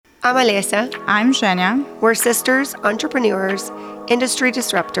I'm Alessa. I'm Shania. We're sisters, entrepreneurs, industry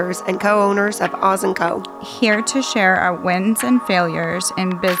disruptors, and co-owners of Oz & Co. Here to share our wins and failures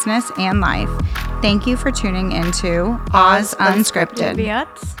in business and life. Thank you for tuning into Oz Unscripted.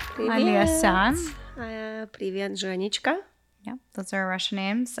 Alessa. Привет, Жанечка. Yeah, those are Russian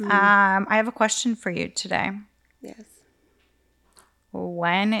names. I have a question for you today. Yes.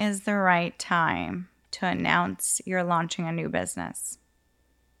 When is the right time to announce you're launching a new business?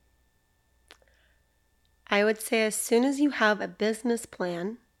 I would say as soon as you have a business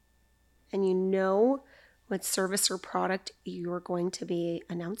plan and you know what service or product you're going to be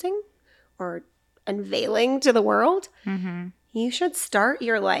announcing or unveiling to the world, you should start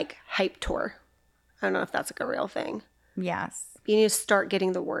your hype tour. I don't know if that's a real thing. Yes. You need to start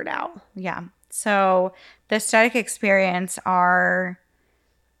getting the word out. Yeah. So the Aesthetic Experience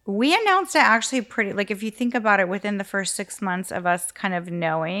we announced it actually pretty, if you think about it, within the first 6 months of us kind of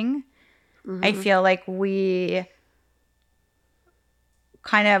knowing, I feel like we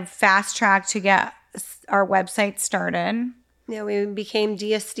kind of fast-tracked to get our website started. Yeah, we became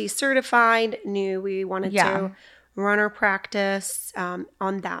DSD certified, knew we wanted to run our practice on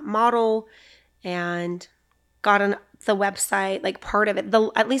that model, and got on the website, part of it,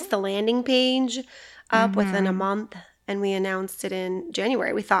 at least the landing page up within a month. And we announced it in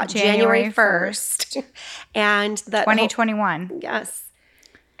January. We thought January 1st. And that 2021. Yes.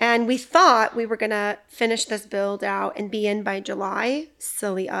 And we thought we were going to finish this build out and be in by July.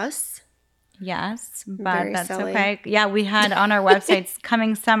 Silly us. Yes, but Very that's silly. okay. Yeah, we had on our websites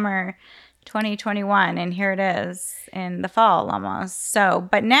coming summer 2021, and here it is in the fall almost. So,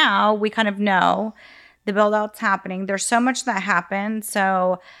 but now we kind of know the build out's happening. There's so much that happened.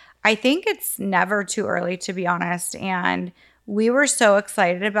 So I think it's never too early, to be honest. And we were so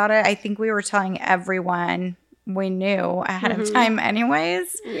excited about it. I think we were telling everyone we knew ahead of time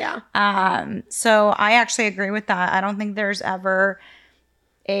anyways. Yeah. So I actually agree with that. I don't think there's ever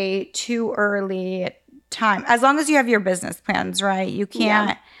a too early time. As long as you have your business plans, right? You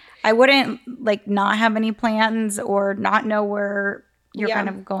can't, I wouldn't not have any plans or not know where you're kind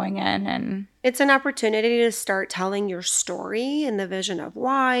of going in. And it's an opportunity to start telling your story and the vision of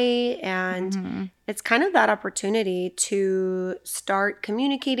why. And it's kind of that opportunity to start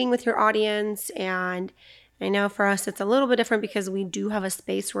communicating with your audience. And I know for us, it's a little bit different because we do have a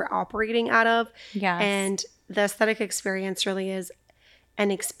space we're operating out of. Yes. And the Aesthetic Experience really is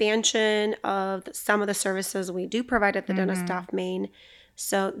an expansion of some of the services we do provide at the Dentist Staff Maine.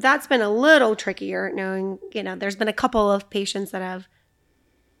 So that's been a little trickier knowing, there's been a couple of patients that have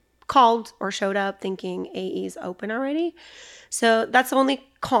called or showed up thinking AE's open already. So that's the only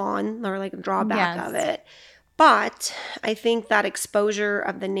con or drawback of it. But I think that exposure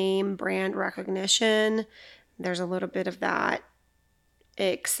of the name, brand recognition, there's a little bit of that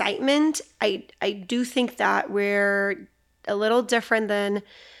excitement. I do think that we're a little different than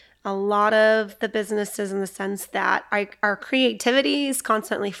a lot of the businesses in the sense that our creativity is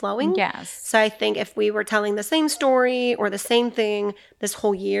constantly flowing. Yes. So I think if we were telling the same story or the same thing this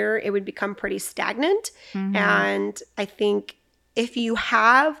whole year, it would become pretty stagnant. And I think if you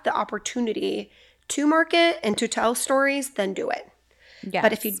have the opportunity to market and to tell stories, then do it. Yes.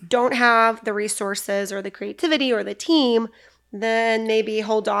 But if you don't have the resources or the creativity or the team, then maybe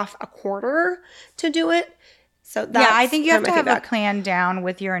hold off a quarter to do it. So that's I think you have to have a plan down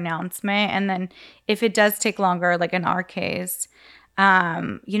with your announcement. And then if it does take longer, like in our case,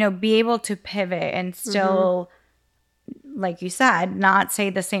 be able to pivot and still, like you said, not say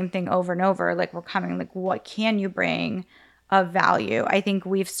the same thing over and over. We're coming, what can you bring of value? I think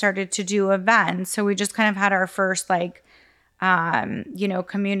we've started to do events. So we just kind of had our first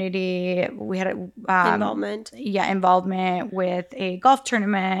community. We had involvement. Involvement with a golf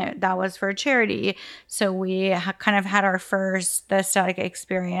tournament that was for a charity. So we kind of had our first the Aesthetic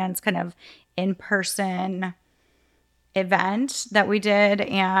Experience kind of in-person event that we did,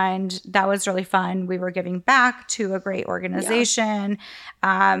 and that was really fun. We were giving back to a great organization.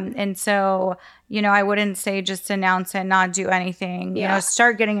 And so, I wouldn't say just announce it, not do anything.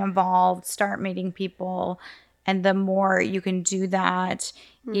 Start getting involved, start meeting people. And the more you can do that,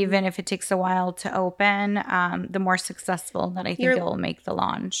 even if it takes a while to open, the more successful that I think it will make the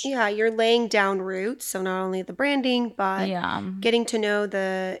launch. Yeah, you're laying down roots. So not only the branding, but getting to know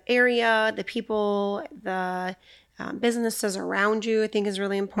the area, the people, the businesses around you, I think is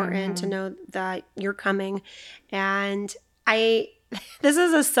really important to know that you're coming. And this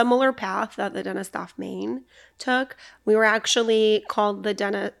is a similar path that the Dentist Staff Maine took. We were actually called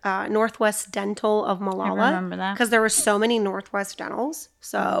the Northwest Dental of Molalla. I remember that. Because there were so many Northwest Dentals.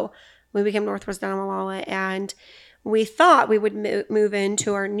 So we became Northwest Dental Molalla. And we thought we would move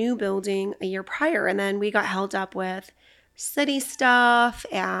into our new building a year prior, and then we got held up with city stuff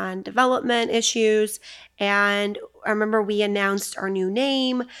and development issues. And I remember we announced our new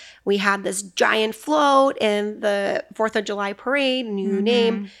name. We had this giant float in the 4th of July parade, new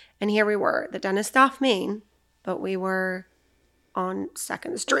name. And here we were, the Dentist Off Main, but we were on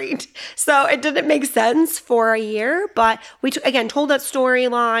 2nd Street. So it didn't make sense for a year, but we, again, told that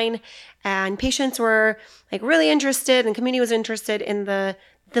storyline, and patients were like really interested, and community was interested in the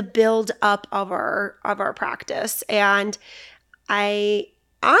build up of our practice. And I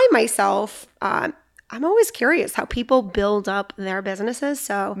myself, I'm always curious how people build up their businesses.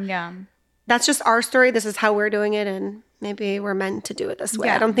 So Yeah. that's just our story. This is how we're doing it, and maybe we're meant to do it this way.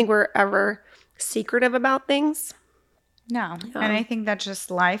 Yeah. I don't think we're ever secretive about things. No. And I think that's just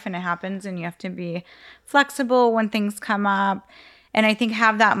life, and it happens, and you have to be flexible when things come up. And I think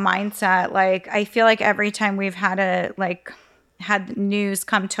have that mindset. Like, I feel like every time we've had news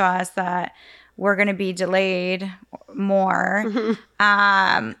come to us that we're going to be delayed more,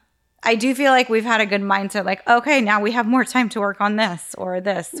 I do feel like we've had a good mindset. Like, okay, now we have more time to work on this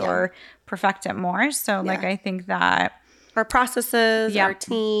or perfect it more. So like, I think that our processes, Yep. our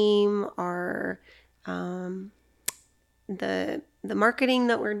team, our the marketing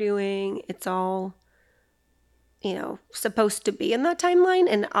that we're doing, it's all, supposed to be in that timeline.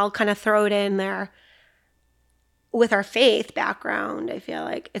 And I'll kind of throw it in there with our faith background. I feel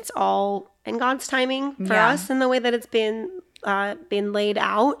like it's all in God's timing for us in the way that it's been laid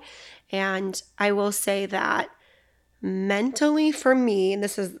out. And I will say that mentally for me,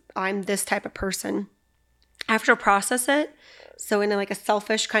 and I'm this type of person, I have to process it. So in a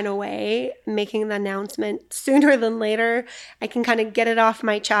selfish kind of way, making the announcement sooner than later, I can kind of get it off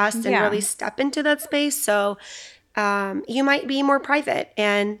my chest and really step into that space. So you might be more private,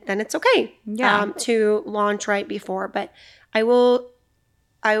 and then it's okay to launch right before. But I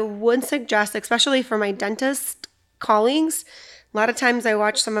would suggest, especially for my dentist colleagues, a lot of times I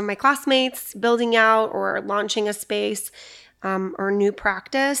watch some of my classmates building out or launching a space or new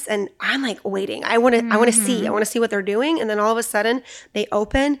practice, and I'm like waiting. I want to see what they're doing, and then all of a sudden they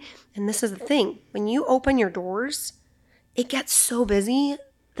open. And this is the thing: when you open your doors, it gets so busy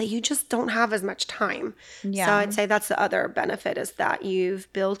that you just don't have as much time. Yeah. So I'd say that's the other benefit, is that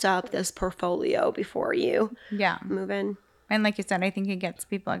you've built up this portfolio before you move in. And like you said, I think it gets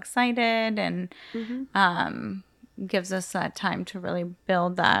people excited and gives us that time to really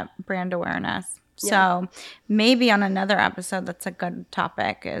build that brand awareness. So maybe on another episode, that's a good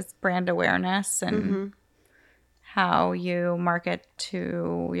topic, is brand awareness and how you market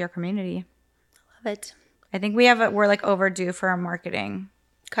to your community. Love it. I think we're like overdue for a marketing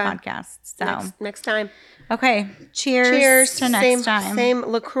podcast. So next time. Okay. Cheers to next time. Same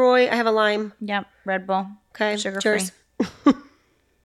LaCroix. I have a lime. Yep. Red Bull. Okay. Sugar Cheers. free.